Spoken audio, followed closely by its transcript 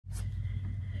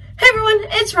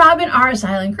It's Robin,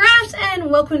 RsIslandCrafts, and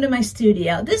welcome to my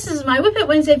studio. This is my WiP It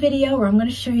Wednesday video where I'm going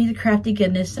to show you the crafty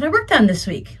goodness that I worked on this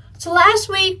week. So last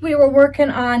week we were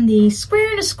working on the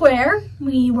square in a square.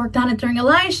 We worked on it during a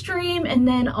live stream and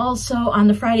then also on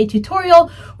the Friday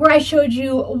tutorial where I showed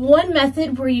you one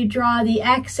method where you draw the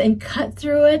X and cut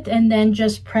through it and then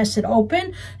just press it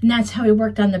open. And that's how we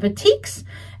worked on the batiks.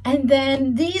 And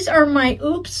then these are my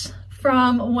oops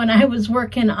from when I was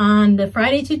working on the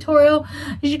Friday tutorial.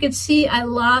 As you can see, I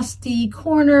lost the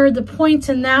corner, the points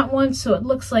in that one, so it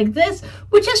looks like this,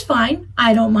 which is fine.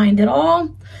 I don't mind at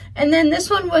all. And then this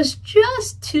one was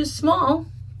just too small.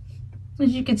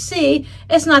 As you can see,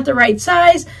 it's not the right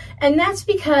size, and that's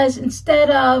because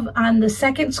instead of on the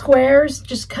second squares,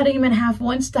 just cutting them in half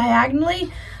once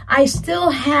diagonally, I still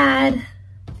had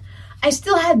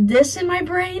this in my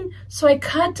brain, so I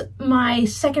cut my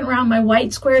second round, my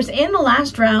white squares, and the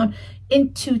last round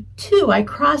into two. I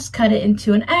cross-cut it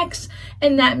into an X,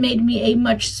 and that made me a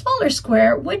much smaller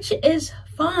square, which is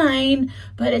fine,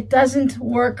 but it doesn't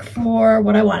work for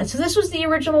what I wanted. So this was the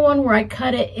original one where I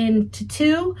cut it into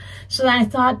two, so then I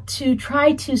thought to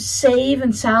try to save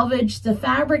and salvage the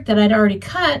fabric that I'd already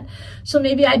cut, so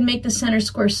maybe I'd make the center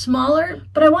square smaller,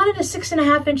 but I wanted a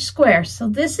 6.5 inch square, so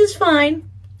this is fine.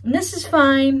 And this is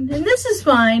fine, and this is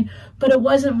fine, but it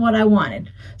wasn't what I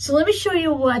wanted. So let me show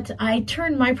you what I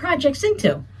turned my projects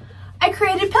into. I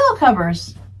created pillow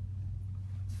covers.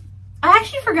 I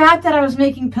actually forgot that I was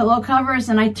making pillow covers,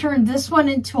 and I turned this one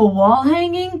into a wall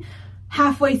hanging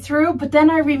halfway through, but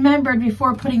then I remembered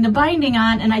before putting the binding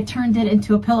on, and I turned it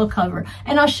into a pillow cover.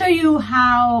 And I'll show you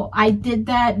how I did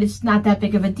that. It's not that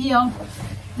big of a deal.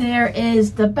 There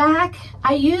is the back.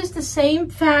 I used the same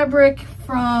fabric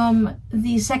from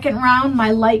the second round,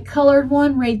 my light colored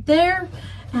one right there,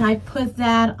 and I put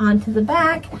that onto the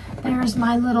back. There's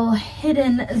my little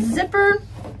hidden zipper.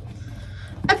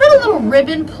 I put a little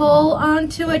ribbon pull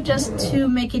onto it just to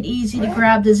make it easy to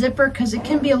grab the zipper because it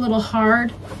can be a little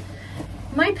hard.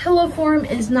 My pillow form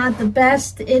is not the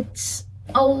best. It's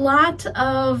a lot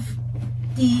of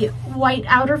the white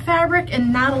outer fabric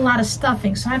and not a lot of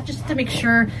stuffing, so I have just to make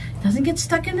sure it doesn't get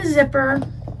stuck in the zipper.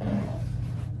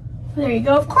 There you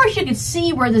go. Of course you can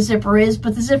see where the zipper is,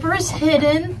 but the zipper is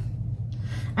hidden.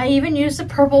 I even used the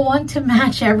purple one to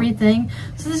match everything.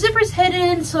 So the zipper is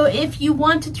hidden, so if you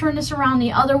want to turn this around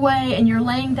the other way and you're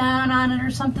laying down on it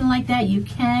or something like that, you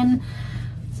can.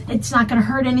 It's not going to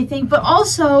hurt anything. But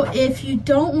also, if you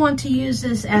don't want to use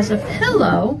this as a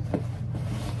pillow,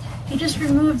 you just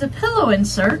remove the pillow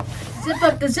insert, zip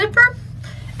up the zipper,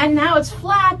 and now it's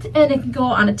flat and it can go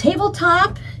on a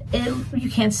tabletop. You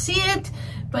can't see it,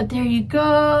 but there you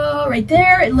go, right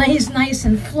there. It lays nice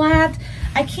and flat.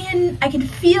 I can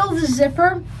feel the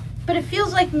zipper, but it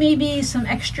feels like maybe some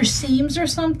extra seams or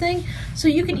something. So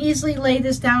you can easily lay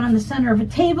this down on the center of a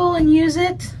table and use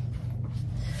it.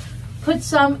 Put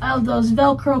some of those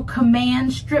Velcro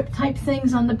command strip type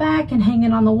things on the back and hang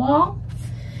it on the wall.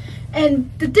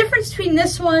 And the difference between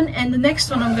this one and the next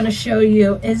one I'm going to show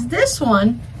you is this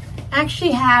one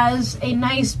actually has a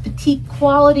nice batik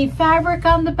quality fabric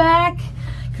on the back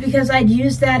because I'd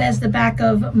used that as the back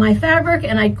of my fabric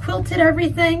and I quilted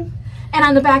everything. And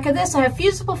on the back of this, I have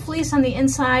fusible fleece on the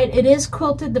inside. It is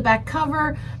quilted, the back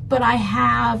cover, but I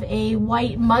have a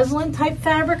white muslin type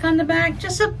fabric on the back,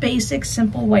 just a basic,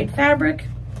 simple white fabric.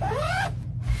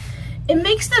 It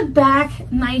makes the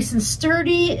back nice and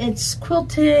sturdy. It's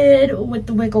quilted with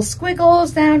the wiggle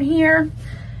squiggles down here.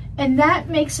 And that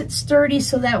makes it sturdy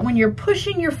so that when you're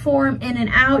pushing your form in and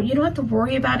out, you don't have to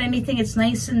worry about anything. It's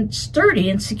nice and sturdy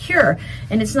and secure.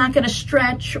 And it's not going to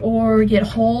stretch or get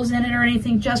holes in it or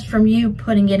anything just from you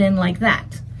putting it in like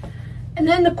that. And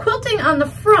then the quilting on the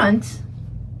front,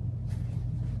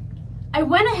 I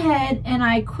went ahead and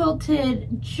I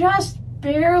quilted just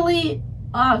barely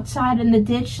outside in the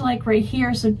ditch, like right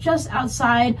here, so just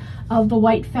outside of the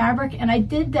white fabric, and I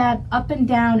did that up and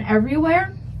down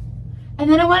everywhere.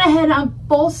 And then I went ahead on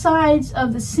both sides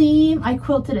of the seam, I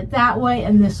quilted it that way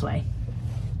and this way.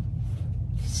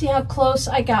 See how close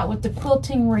I got with the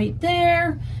quilting right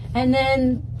there, and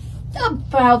then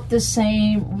about the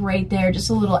same right there, just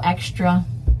a little extra.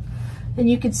 Then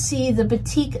you can see the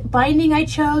batik binding I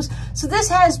chose. So this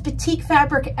has batik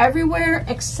fabric everywhere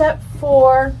except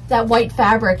for that white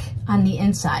fabric on the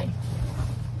inside.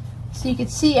 So you can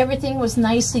see everything was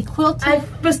nicely quilted. I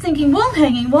was thinking wall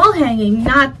hanging,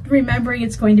 not remembering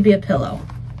it's going to be a pillow.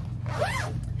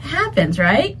 It happens,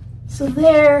 right? So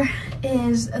there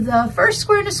is the first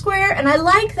square to square, and I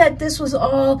like that this was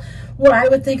all what I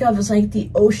would think of as like the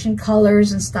ocean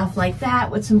colors and stuff like that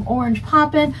with some orange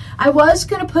popping. I was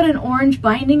going to put an orange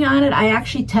binding on it. I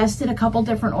actually tested a couple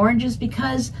different oranges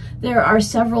because there are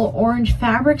several orange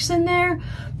fabrics in there,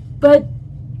 but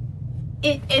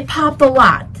it popped a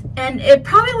lot. And it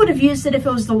probably would have used it if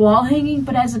it was the wall hanging,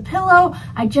 but as a pillow,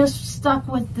 I just stuck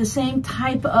with the same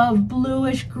type of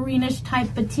bluish, greenish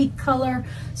type batik color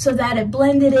so that it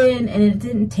blended in and it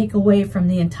didn't take away from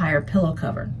the entire pillow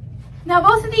cover. Now,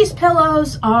 both of these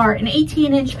pillows are an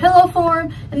 18-inch pillow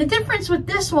form, and the difference with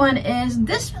this one is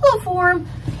this pillow form,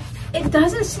 it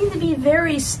doesn't seem to be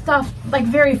very stuffed, like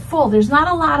very full. There's not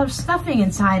a lot of stuffing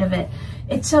inside of it.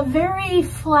 It's a very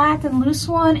flat and loose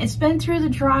one. It's been through the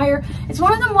dryer. It's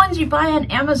one of the ones you buy on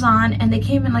Amazon, and they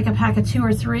came in like a pack of 2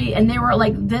 or 3, and they were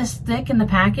like this thick in the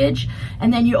package.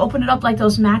 And then you open it up like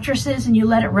those mattresses and you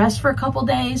let it rest for a couple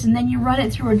days, and then you run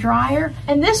it through a dryer.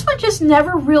 And this one just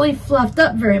never really fluffed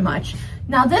up very much.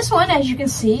 Now this one, as you can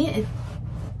see,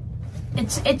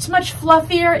 it's much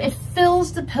fluffier. It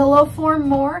fills the pillow form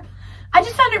more. I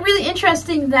just found it really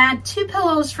interesting that 2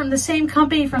 pillows from the same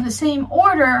company, from the same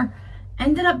order,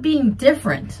 ended up being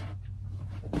different.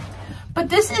 But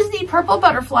this is the purple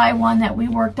butterfly one that we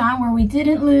worked on, where we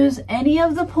didn't lose any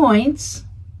of the points.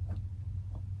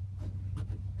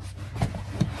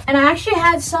 And I actually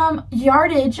had some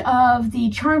yardage of the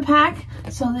charm pack.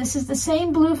 So this is the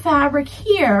same blue fabric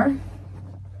here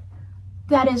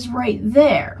that is right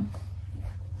there.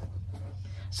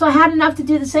 So I had enough to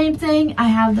do the same thing. I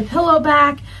have the pillow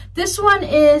back. This one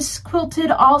is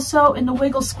quilted also in the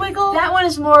wiggle squiggle. That one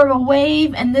is more of a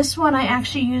wave, and this one I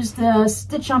actually used the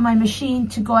stitch on my machine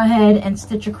to go ahead and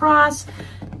stitch across.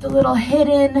 The little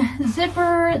hidden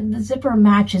zipper, the zipper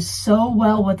matches so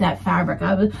well with that fabric.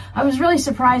 I was really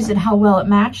surprised at how well it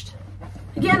matched.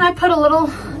 Again, I put a little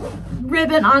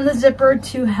ribbon on the zipper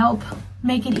to help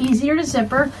make it easier to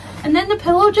zipper, and then the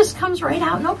pillow just comes right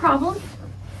out, no problem.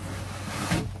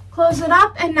 Close it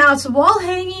up, and now it's a wall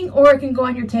hanging, or it can go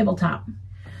on your tabletop.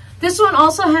 This one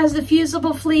also has the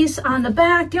fusible fleece on the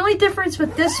back. The only difference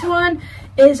with this one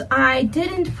is I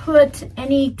didn't put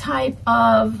any type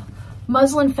of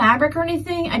muslin fabric or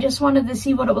anything. I just wanted to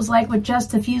see what it was like with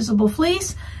just the fusible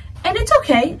fleece. And it's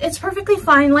okay. It's perfectly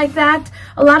fine like that.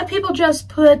 A lot of people just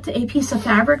put a piece of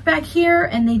fabric back here,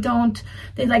 and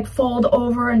they like fold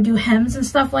over and do hems and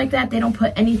stuff like that. They don't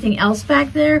put anything else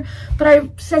back there. But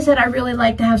as I said, I really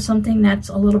like to have something that's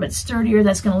a little bit sturdier,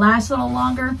 that's going to last a little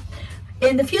longer.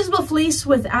 And the fusible fleece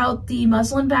without the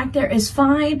muslin back there is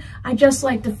fine. I just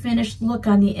like the finished look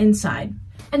on the inside.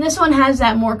 And this one has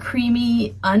that more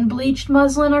creamy, unbleached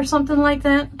muslin or something like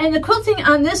that. And the quilting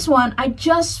on this one, I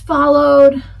just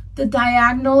followed the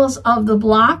diagonals of the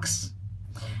blocks,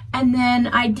 and then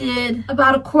I did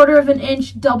about 1/4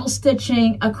 inch double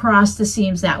stitching across the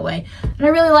seams that way. And I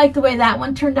really like the way that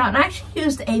one turned out. And I actually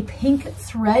used a pink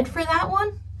thread for that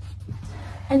one,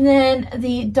 and then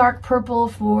the dark purple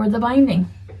for the binding.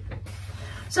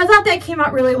 So I thought that came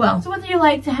out really well. So whether you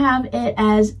like to have it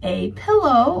as a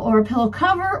pillow or a pillow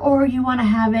cover, or you want to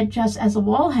have it just as a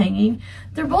wall hanging,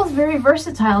 they're both very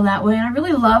versatile that way, and I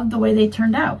really love the way they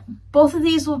turned out. Both of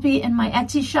these will be in my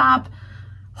Etsy shop,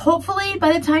 hopefully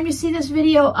by the time you see this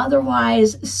video,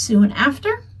 otherwise soon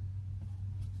after.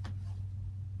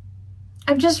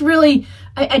 I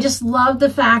just love the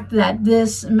fact that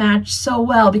this matched so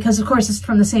well, because of course it's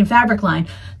from the same fabric line.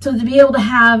 So to be able to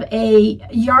have a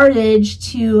yardage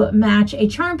to match a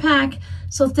charm pack.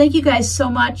 So thank you guys so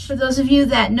much for those of you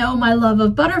that know my love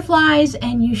of butterflies,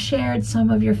 and you shared some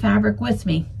of your fabric with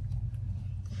me.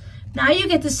 Now you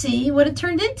get to see what it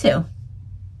turned into.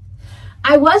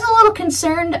 I was a little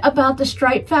concerned about the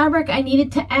stripe fabric. I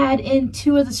needed to add in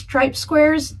 2 of the stripe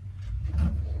squares,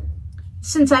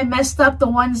 since I messed up the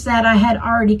ones that I had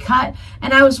already cut,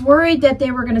 and I was worried that they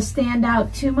were going to stand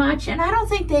out too much, and I don't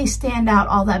think they stand out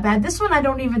all that bad. This one I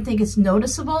don't even think it's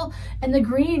noticeable, and the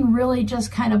green really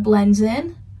just kind of blends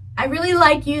in. I really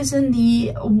like using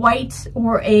the white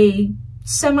or a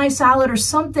semi-solid or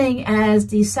something as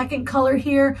the second color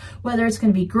here, whether it's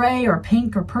going to be gray or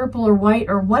pink or purple or white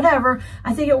or whatever.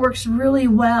 I think it works really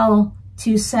well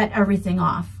to set everything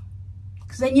off,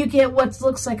 because then you get what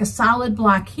looks like a solid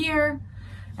block here.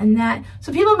 And that,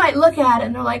 so people might look at it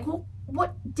and they're like, well,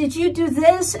 what did you do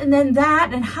this and then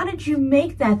that, and how did you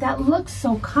make that? That looks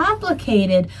so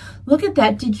complicated. Look at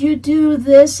that. Did you do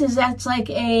this? Is that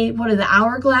like a, what are the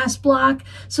hourglass block?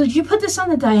 So did you put this on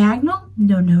the diagonal?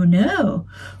 No.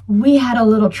 We had a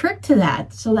little trick to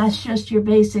that. So that's just your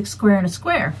basic square and a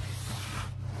square.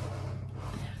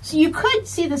 So you could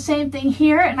see the same thing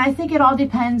here, and I think it all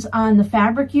depends on the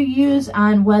fabric you use,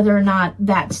 on whether or not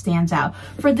that stands out.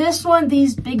 For this one,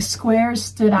 these big squares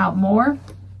stood out more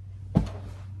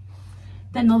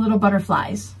than the little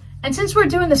butterflies. And since we're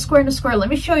doing the square to square, let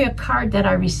me show you a card that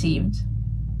I received.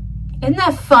 Isn't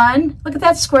that fun? Look at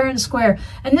that square and square.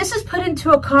 And this is put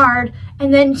into a card,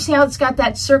 and then you see how it's got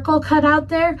that circle cut out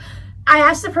there? I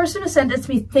asked the person to send it to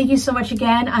me. Thank you so much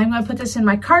again. I'm going to put this in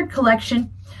my card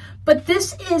collection. But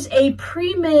this is a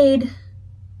pre-made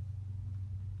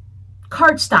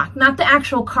cardstock, not the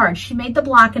actual card. She made the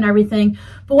block and everything.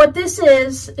 But what this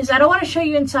is I don't want to show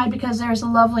you inside because there's a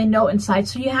lovely note inside.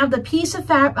 So you have the piece of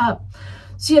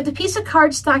so you have the piece of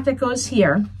cardstock that goes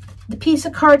here, the piece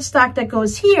of cardstock that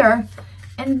goes here,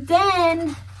 and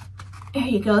then there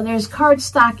you go. There's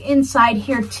cardstock inside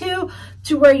here too,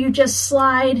 to where you just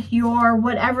slide your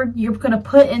whatever you're going to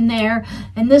put in there.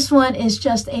 And this one is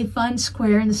just a fun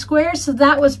square in the square. So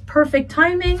that was perfect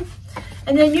timing.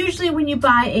 And then usually when you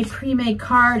buy a pre-made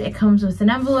card, it comes with an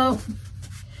envelope.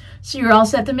 So you're all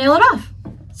set to mail it off.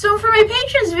 So for my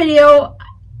patrons video,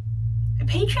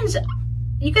 patrons,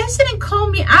 you guys didn't call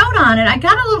me out on it. I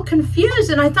got a little confused,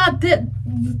 and I thought that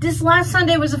this last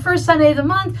Sunday was the first Sunday of the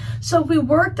month. So we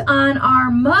worked on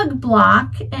our mug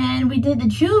block, and we did the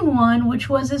June one, which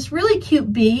was this really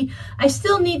cute bee. I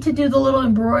still need to do the little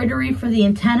embroidery for the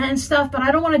antenna and stuff, but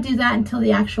I don't want to do that until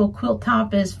the actual quilt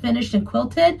top is finished and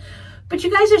quilted. But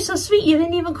you guys are so sweet. You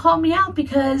didn't even call me out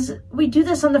because we do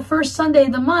this on the first Sunday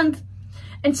of the month,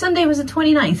 and Sunday was the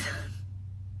 29th.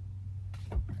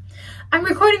 I'm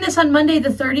recording this on Monday the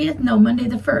 30th. No, Monday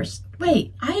the 1st.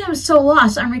 Wait, I am so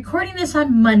lost. I'm recording this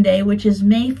on Monday, which is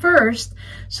May 1st.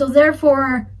 So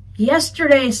therefore,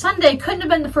 yesterday, Sunday, couldn't have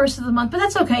been the first of the month, but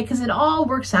that's okay because it all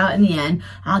works out in the end.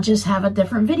 I'll just have a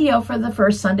different video for the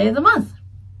first Sunday of the month.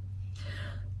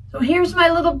 So here's my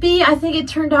little bee. I think it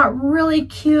turned out really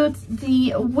cute.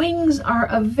 The wings are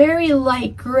a very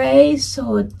light gray,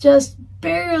 so it just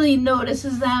barely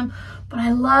notices them. But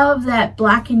I love that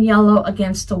black and yellow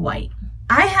against the white.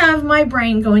 I have my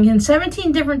brain going in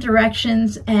 17 different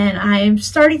directions, and I'm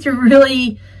starting to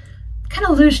really kind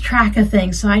of lose track of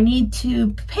things. So I need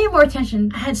to pay more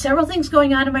attention. I had several things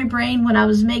going on in my brain when I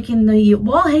was making the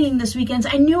wall hanging this weekend.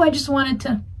 I knew I just wanted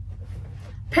to.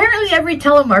 Apparently every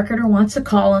telemarketer wants a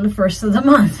call on the first of the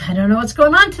month. I don't know what's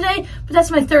going on today, but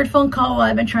that's my third phone call while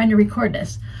I've been trying to record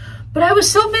this. But I was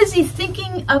so busy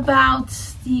thinking about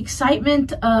the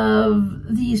excitement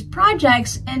of these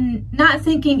projects and not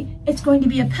thinking it's going to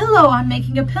be a pillow. I'm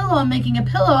making a pillow. I'm making a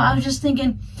pillow. I was just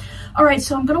thinking, all right,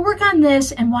 so I'm going to work on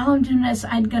this. And while I'm doing this,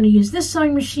 I'm going to use this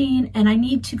sewing machine, and I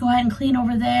need to go ahead and clean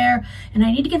over there. And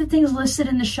I need to get the things listed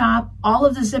in the shop. All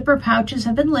of the zipper pouches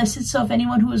have been listed. So if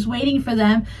anyone who is waiting for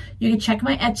them, you can check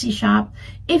my Etsy shop.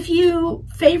 If you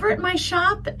favorite my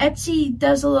shop, Etsy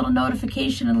does a little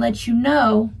notification and lets you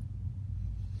know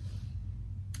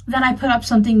that I put up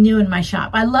something new in my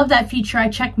shop. I love that feature. I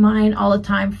check mine all the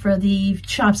time for the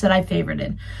shops that I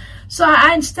favorited. So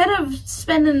I, instead of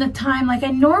spending the time, like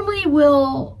I normally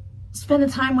will spend the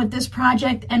time with this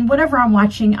project and whatever I'm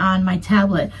watching on my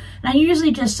tablet. And I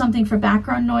usually just something for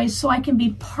background noise so I can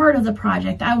be part of the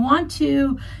project. I want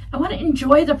to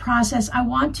enjoy the process. I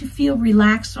want to feel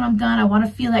relaxed when I'm done. I want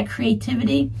to feel that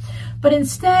creativity. But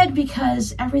instead,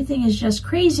 because everything is just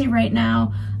crazy right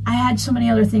now, I had so many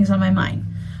other things on my mind.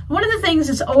 One of the things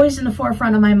that's always in the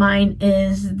forefront of my mind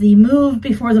is the move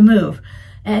before the move.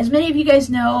 As many of you guys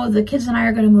know, the kids and I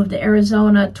are going to move to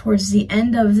Arizona towards the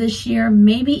end of this year,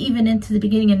 maybe even into the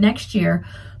beginning of next year.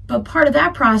 But part of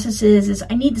that process is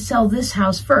I need to sell this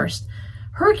house first.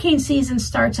 Hurricane season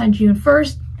starts on June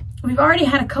 1st. We've already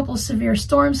had a couple of severe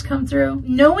storms come through.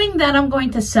 Knowing that I'm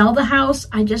going to sell the house,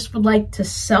 I just would like to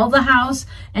sell the house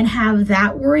and have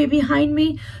that worry behind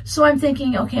me. So I'm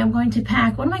thinking, okay, I'm going to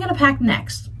pack. What am I going to pack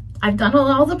next? I've done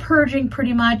all the purging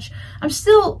pretty much. I'm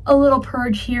still a little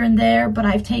purge here and there, but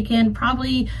I've taken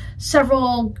probably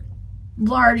several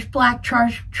large black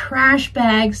trash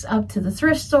bags up to the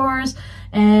thrift stores,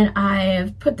 and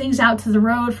I've put things out to the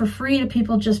road for free to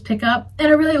people just pick up. And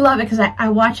I really love it because I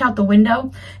watch out the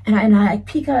window and I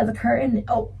peek out of the curtain.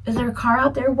 Oh, is there a car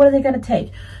out there? What are they going to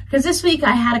take? Because this week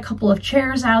I had a couple of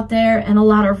chairs out there and a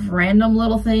lot of random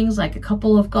little things like a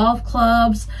couple of golf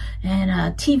clubs and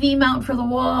a TV mount for the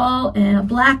wall and a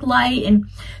black light and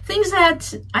things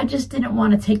that I just didn't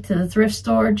want to take to the thrift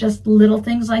store, just little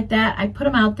things like that. I put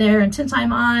them out there, and since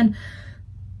I'm on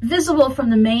visible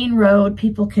from the main road,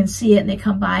 people can see it and they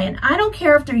come by. And I don't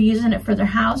care if they're using it for their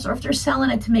house or if they're selling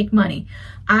it to make money.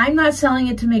 I'm not selling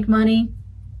it to make money.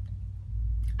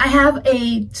 I have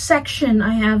a section,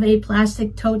 I have a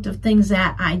plastic tote of things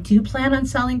that I do plan on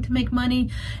selling to make money,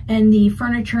 and the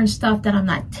furniture and stuff that I'm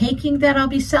not taking that I'll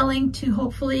be selling to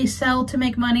hopefully sell to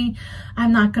make money.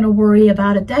 I'm not going to worry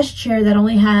about a desk chair that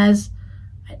only has,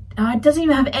 it doesn't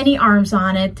even have any arms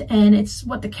on it, and it's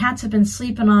what the cats have been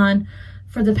sleeping on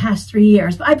for the past 3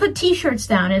 years. But I put t-shirts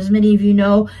down, as many of you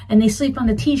know, and they sleep on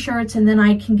the t-shirts, and then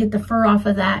I can get the fur off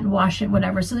of that and wash it,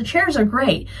 whatever. So the chairs are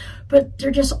great, but they're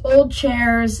just old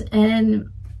chairs, and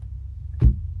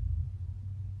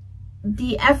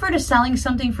the effort of selling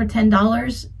something for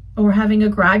 $10 or having a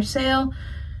garage sale,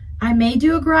 I may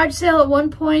do a garage sale at one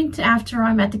point after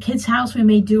I'm at the kids' house. We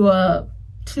may do a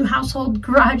 2-household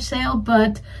garage sale,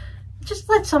 but just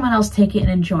let someone else take it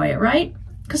and enjoy it, right?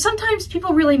 Because sometimes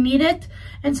people really need it,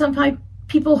 and sometimes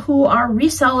people who are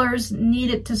resellers need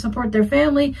it to support their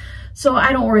family, so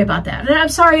I don't worry about that. And I'm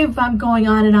sorry if I'm going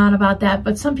on and on about that,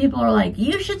 but some people are like,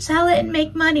 you should sell it and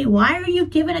make money. Why are you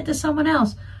giving it to someone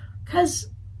else? Because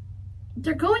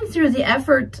they're going through the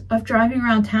effort of driving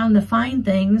around town to find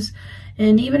things,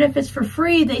 and even if it's for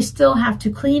free, they still have to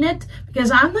clean it,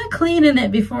 because I'm not cleaning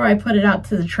it before I put it out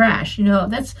to the trash. You know,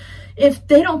 that's, if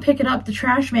they don't pick it up, the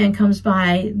trash man comes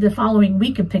by the following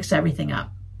week and picks everything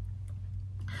up.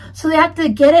 So they have to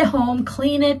get it home,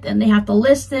 clean it, and they have to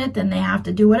list it, and they have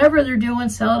to do whatever they're doing,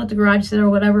 sell it at the garage sale or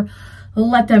whatever.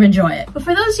 Let them enjoy it. But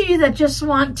for those of you that just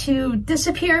want to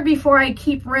disappear before I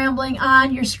keep rambling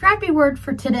on, your scrappy word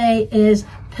for today is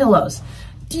pillows.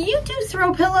 Do you do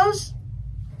throw pillows?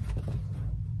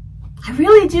 I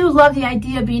really do love the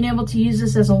idea of being able to use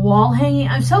this as a wall hanging.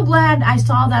 I'm so glad I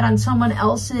saw that on someone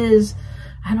else's,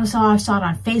 I don't know, I saw it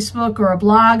on Facebook or a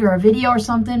blog or a video or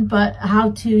something, but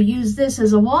how to use this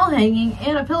as a wall hanging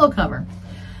and a pillow cover.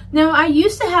 Now, I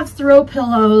used to have throw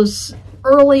pillows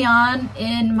early on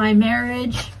in my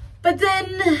marriage, but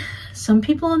then some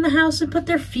people in the house would put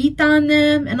their feet on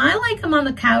them, and I like them on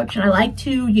the couch, and I like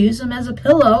to use them as a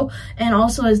pillow and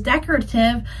also as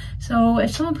decorative. So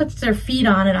if someone puts their feet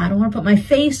on it, I don't want to put my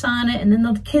face on it. And then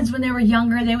the kids, when they were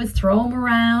younger, they would throw them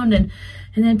around, and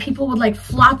then people would like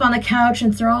flop on the couch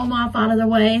and throw them off out of the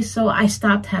way. So I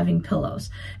stopped having pillows.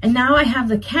 And now I have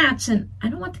the cats, and I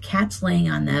don't want the cats laying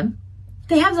on them.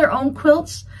 They have their own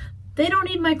quilts. They don't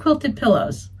need my quilted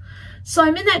pillows. So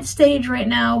I'm in that stage right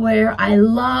now where I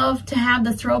love to have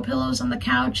the throw pillows on the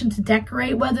couch and to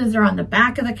decorate, whether they're on the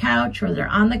back of the couch or they're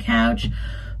on the couch.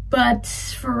 But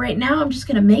for right now, I'm just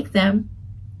going to make them.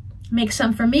 Make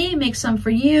some for me, make some for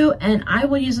you, and I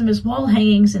will use them as wall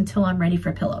hangings until I'm ready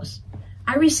for pillows.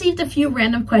 I received a few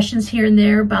random questions here and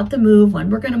there about the move,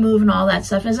 when we're going to move and all that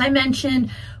stuff. As I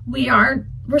mentioned, we're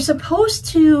supposed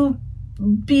to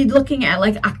be looking at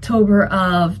like October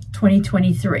of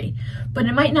 2023, but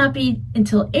it might not be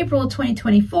until April of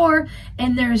 2024.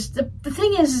 And there's the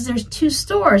thing is there's 2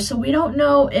 stores, so we don't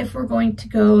know if we're going to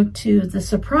go to the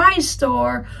surprise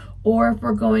store or if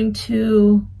we're going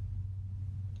to,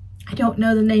 I don't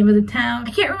know the name of the town.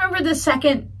 I can't remember the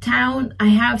second town. I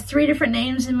have 3 different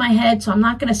names in my head, so I'm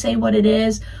not going to say what it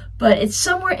is, but it's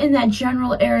somewhere in that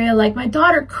general area. Like, my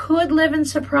daughter could live in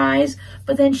Surprise,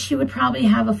 but then she would probably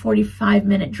have a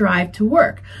 45-minute drive to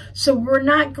work. So we're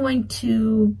not going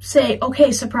to say,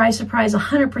 okay, Surprise, Surprise,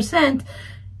 100%.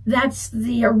 That's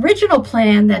the original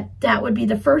plan, that would be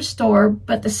the first store,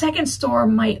 but the second store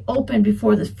might open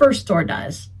before the first store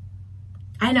does.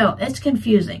 I know, it's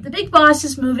confusing. The big boss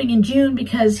is moving in June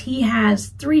because he has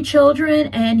 3 children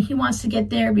and he wants to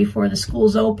get there before the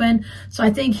schools open. So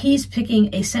I think he's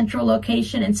picking a central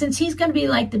location. And since he's going to be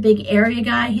like the big area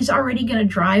guy, he's already going to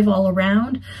drive all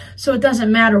around. So it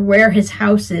doesn't matter where his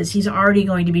house is. He's already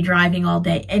going to be driving all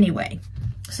day anyway.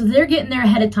 So they're getting there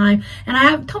ahead of time. And I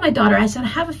have told my daughter, I said, I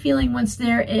have a feeling once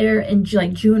they're in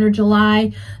like June or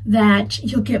July that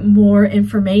you'll get more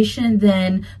information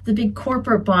than the big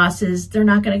corporate bosses. They're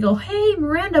not going to go, hey,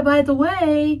 Miranda, by the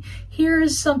way,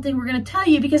 here's something we're going to tell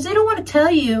you, because they don't want to tell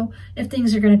you if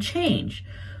things are going to change.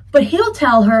 But he'll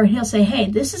tell her, he'll say, hey,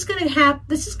 this is going to happen.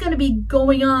 This is going to be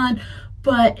going on,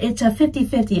 but it's a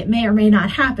 50-50. It may or may not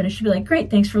happen. And she'll be like,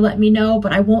 great, thanks for letting me know,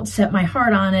 but I won't set my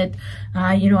heart on it.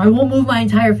 I won't move my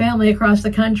entire family across the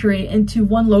country into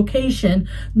one location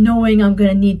knowing I'm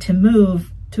going to need to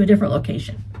move to a different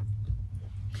location.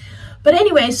 But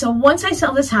anyway, so once I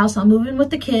sell this house, I'll move in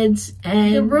with the kids,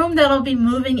 and the room that I'll be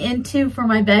moving into for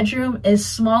my bedroom is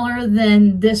smaller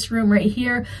than this room right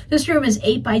here. This room is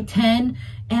 8 by 10.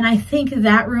 And I think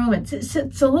that room, it's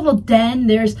a little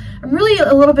den. I'm really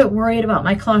a little bit worried about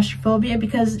my claustrophobia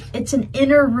because it's an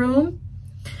inner room.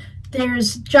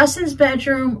 There's Justin's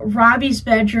bedroom, Robbie's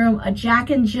bedroom, a Jack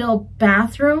and Jill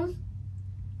bathroom,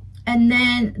 and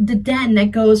then the den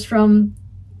that goes from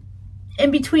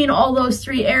in between all those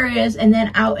 3 areas and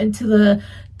then out into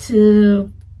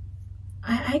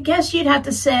I guess you'd have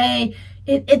to say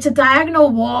it's a diagonal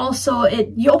wall. So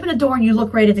you open a door and you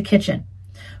look right at the kitchen.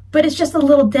 But it's just a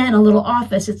little den, a little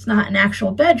office. It's not an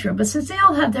actual bedroom. But since they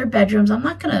all have their bedrooms, I'm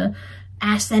not going to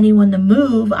ask anyone to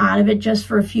move out of it just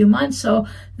for a few months. So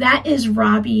that is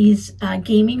Robbie's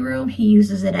gaming room. He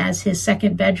uses it as his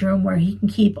second bedroom where he can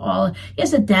keep he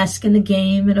has a desk and the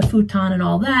game and a futon and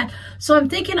all that. So I'm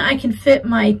thinking I can fit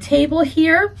my table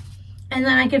here, and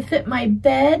then I can fit my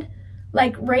bed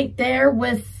like right there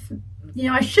with,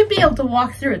 I should be able to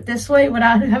walk through it this way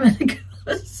without having to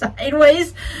go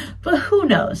sideways, but who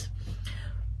knows?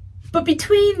 But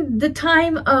between the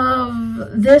time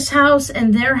of this house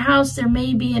and their house, there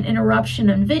may be an interruption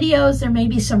in videos. There may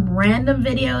be some random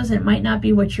videos, and it might not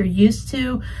be what you're used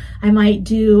to. I might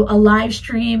do a live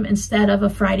stream instead of a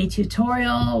Friday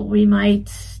tutorial.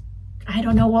 I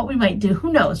don't know what we might do.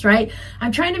 Who knows, right?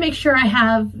 I'm trying to make sure I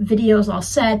have videos all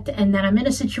set and that I'm in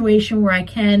a situation where I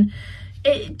can.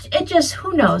 It just,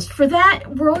 who knows? For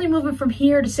that, we're only moving from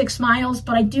here to 6 miles,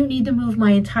 but I do need to move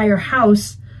my entire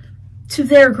house to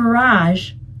their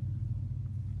garage.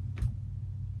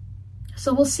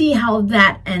 So we'll see how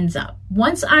that ends up.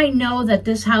 Once I know that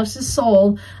this house is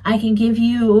sold, I can give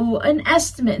you an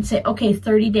estimate and say, okay,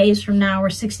 30 days from now or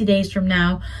 60 days from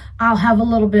now, I'll have a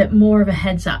little bit more of a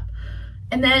heads up.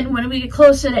 And then when we get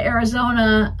closer to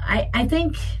Arizona, I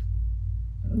think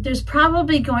there's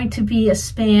probably going to be a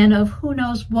span of who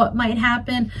knows what might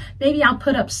happen. Maybe I'll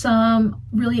put up some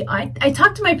really, I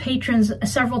talked to my patrons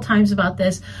several times about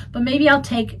this, but maybe I'll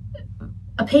take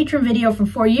a patron video from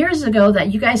 4 years ago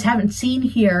that you guys haven't seen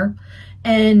here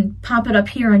and pop it up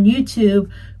here on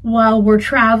YouTube while we're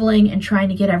traveling and trying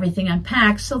to get everything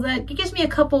unpacked, so that it gives me a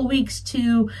couple weeks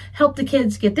to help the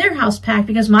kids get their house packed,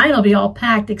 because mine will be all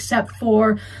packed except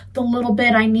for the little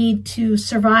bit I need to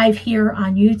survive here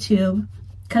on YouTube.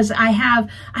 Because I have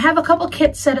a couple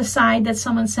kits set aside that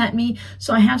someone sent me.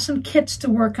 So I have some kits to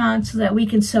work on so that we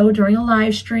can sew during a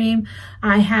live stream.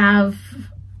 I have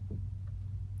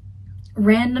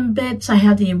random bits. I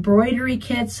have the embroidery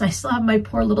kits. I still have my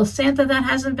poor little Santa that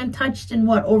hasn't been touched in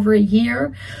over a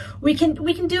year. We can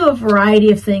do a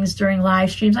variety of things during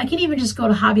live streams. I can even just go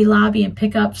to Hobby Lobby and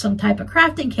pick up some type of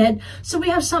crafting kit so we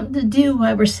have something to do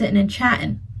while we're sitting and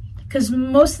chatting. Because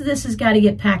most of this has got to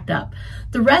get packed up.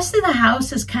 The rest of the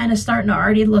house is kind of starting to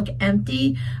already look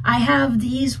empty. I have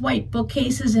these white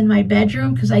bookcases in my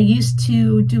bedroom because I used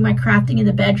to do my crafting in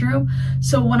the bedroom.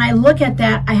 So when I look at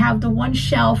that, I have the one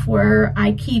shelf where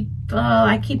I keep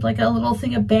like a little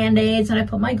thing of Band-Aids, and I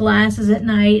put my glasses at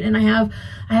night, and I have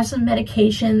some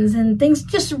medications and things,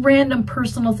 just random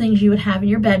personal things you would have in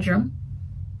your bedroom.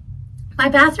 My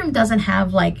bathroom doesn't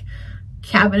have like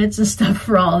cabinets and stuff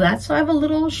for all of that, so I have a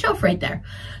little shelf right there.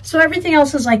 So everything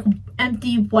else is like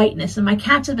empty whiteness, and my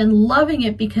cats have been loving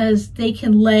it because they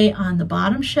can lay on the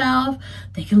bottom shelf,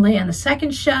 they can lay on the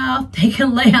second shelf, they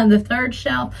can lay on the third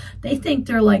shelf. They think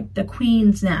they're like the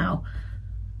queens now.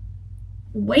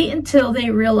 Wait until they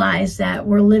realize that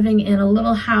we're living in a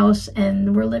little house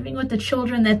and we're living with the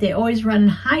children that they always run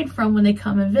and hide from when they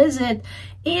come and visit,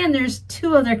 and there's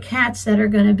 2 other cats that are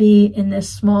going to be in this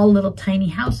small little tiny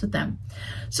house with them.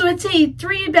 So it's a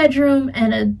 3-bedroom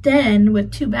and a den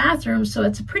with 2 bathrooms, so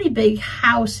it's a pretty big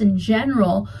house in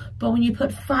general. But when you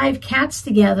put 5 cats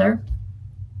together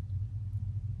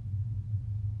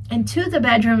and 2 of the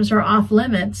bedrooms are off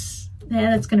limits,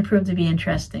 yeah, that's going to prove to be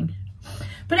interesting.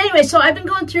 But anyway, so I've been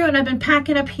going through and I've been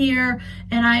packing up here,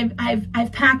 and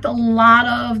I've packed a lot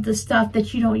of the stuff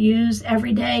that you don't use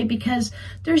every day, because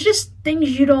there's just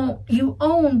things you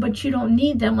own but you don't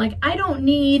need them. Like I don't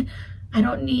need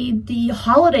the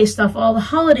holiday stuff, all the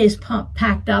holidays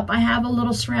packed up. I have a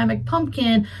little ceramic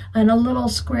pumpkin and a little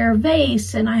square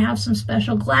vase, and I have some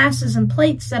special glasses and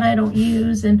plates that I don't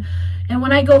use. And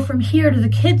when I go from here to the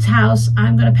kids' house,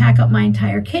 I'm going to pack up my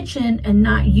entire kitchen and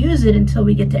not use it until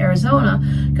we get to Arizona.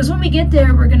 Because when we get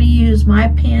there, we're going to use my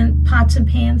pots and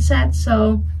pan set.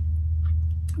 So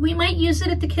we might use it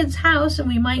at the kids' house, and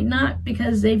we might not,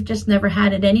 because they've just never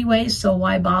had it anyway, so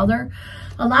why bother?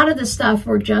 A lot of the stuff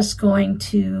we're just going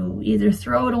to either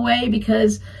throw it away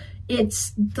because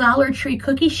it's Dollar Tree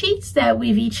cookie sheets that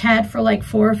we've each had for like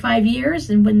 4 or 5 years,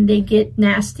 and when they get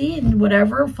nasty and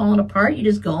whatever, falling apart, you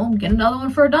just go and get another one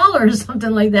for $1 or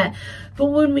something like that. But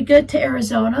when we get to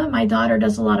Arizona, my daughter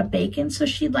does a lot of baking, so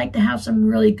she'd like to have some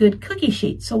really good cookie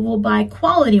sheets, so we'll buy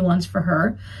quality ones for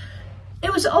her.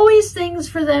 It was always things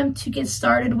for them to get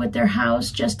started with their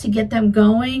house, just to get them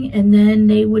going, and then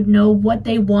they would know what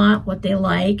they want, what they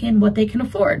like, and what they can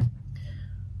afford.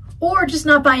 or just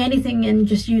not buy anything and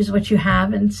just use what you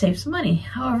have and save some money,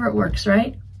 however it works,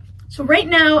 right? So right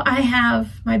now I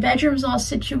have my bedrooms all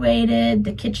situated,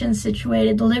 the kitchen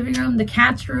situated, the living room, the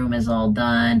cat's room is all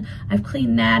done. I've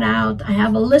cleaned that out. I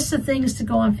have a list of things to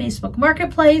go on Facebook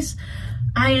Marketplace.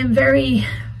 I am very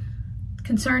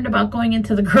concerned about going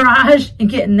into the garage and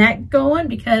getting that going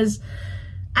because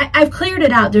I've cleared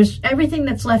it out. There's everything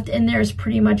that's left in there is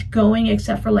pretty much going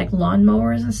except for like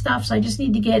lawnmowers and stuff. So I just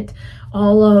need to get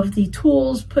all of the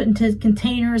tools put into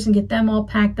containers and get them all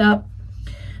packed up.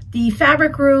 The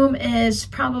fabric room is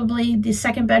probably the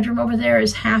second bedroom over there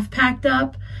is half packed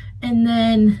up. And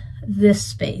then this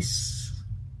space.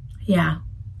 Yeah,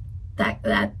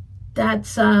 that's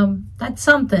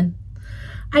something.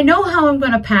 I know how I'm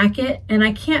going to pack it, and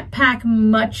I can't pack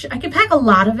much. I can pack a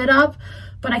lot of it up,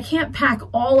 but I can't pack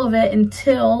all of it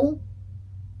until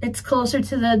it's closer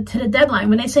to the deadline.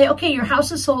 When they say, okay, your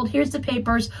house is sold, here's the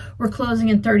papers, we're closing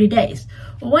in 30 days.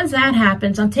 Well, once that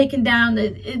happens, I'm taking down,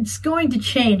 it's going to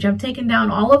change. I'm taking down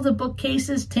all of the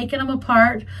bookcases, taking them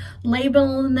apart,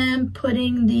 labeling them,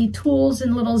 putting the tools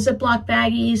in little Ziploc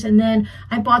baggies, and then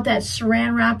I bought that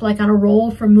saran wrap like on a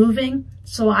roll for moving.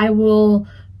 So I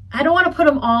don't want to put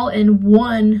them all in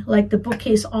one, like the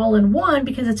bookcase all in one,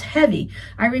 because it's heavy.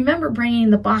 I remember bringing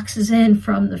the boxes in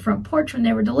from the front porch when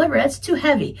they were delivered. That's too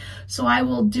heavy. So I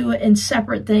will do it in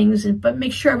separate things, but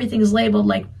make sure everything's labeled.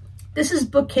 Like this is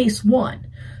bookcase 1.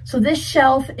 So this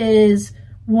shelf is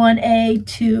 1A,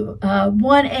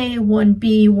 1A,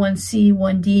 1B, 1C,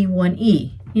 1D,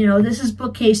 1E. You know, this is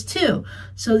bookcase 2.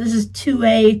 So this is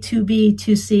 2A, 2B,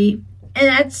 2C. And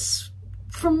that's,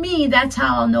 for me, that's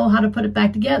how I'll know how to put it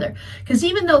back together. Because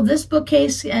even though this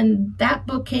bookcase and that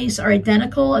bookcase are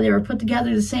identical, they were put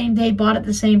together the same day, bought at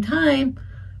the same time,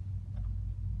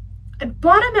 I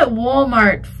bought them at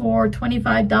Walmart for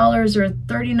 $25 or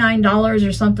 $39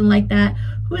 or something like that.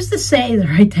 Who's to say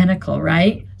they're identical,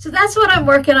 right? So that's what I'm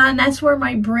working on. That's where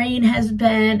my brain has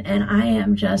been. And I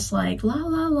am just like, la,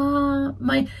 la, la.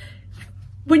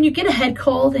 When you get a head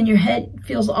cold and your head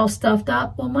feels all stuffed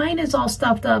up, well, mine is all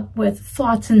stuffed up with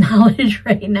thoughts and knowledge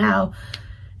right now.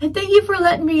 And thank you for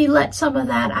letting me let some of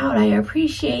that out. I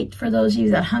appreciate for those of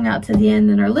you that hung out to the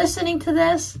end and are listening to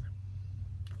this.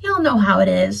 Y'all know how it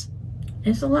is.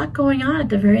 There's a lot going on at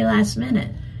the very last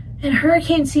minute. And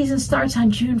hurricane season starts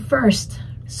on June 1st.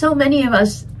 So many of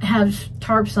us have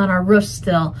tarps on our roofs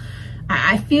still.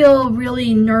 I feel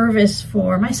really nervous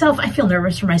for myself. I feel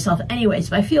nervous for myself anyways,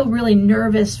 but I feel really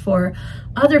nervous for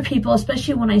other people,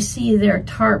 especially when I see their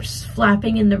tarps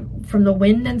flapping from the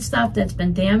wind and stuff that's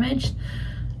been damaged.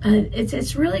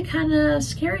 It's really kind of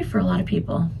scary for a lot of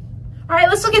people. All right,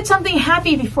 let's look at something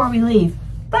happy before we leave.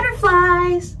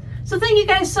 Butterflies. So thank you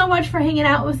guys so much for hanging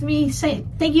out with me.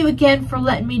 Thank you again for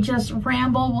letting me just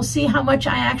ramble. We'll see how much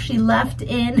I actually left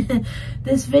in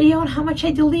this video and how much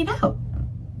I delete out.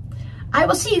 I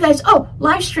will see you guys. Oh,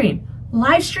 live stream.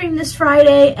 Live stream this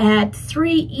Friday at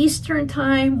 3 Eastern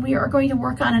time. We are going to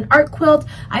work on an art quilt.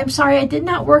 I'm sorry I did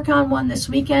not work on one this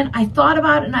weekend. I thought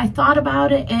about it and I thought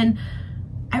about it, and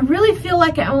I really feel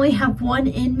like I only have one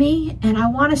in me, and I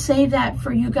want to save that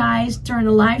for you guys during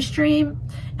the live stream.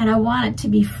 And I want it to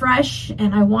be fresh,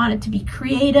 and I want it to be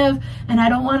creative, and I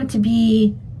don't want it to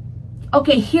be,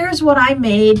 okay, here's what I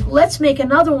made. Let's make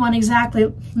another one exactly.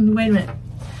 Wait a minute.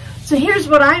 So here's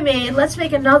what I made. Let's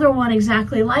make another one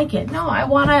exactly like it. No, I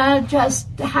want to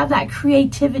just have that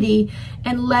creativity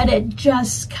and let it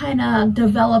just kind of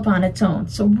develop on its own.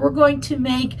 So we're going to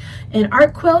make an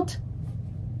art quilt.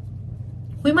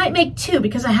 We might make two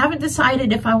because I haven't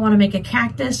decided if I want to make a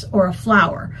cactus or a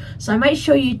flower. So I might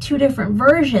show you two different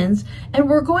versions, and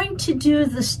we're going to do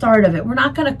the start of it. We're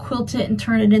not going to quilt it and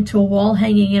turn it into a wall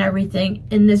hanging and everything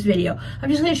in this video. I'm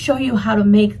just going to show you how to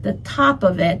make the top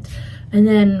of it, and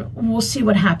then we'll see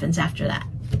what happens after that.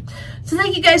 So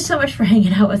thank you guys so much for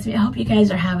hanging out with me. I hope you guys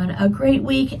are having a great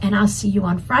week, and I'll see you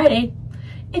on Friday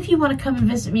if you want to come and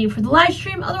visit me for the live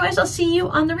stream. Otherwise, I'll see you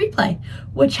on the replay,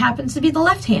 which happens to be the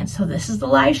left hand. So this is the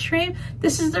live stream.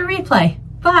 This is the replay.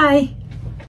 Bye.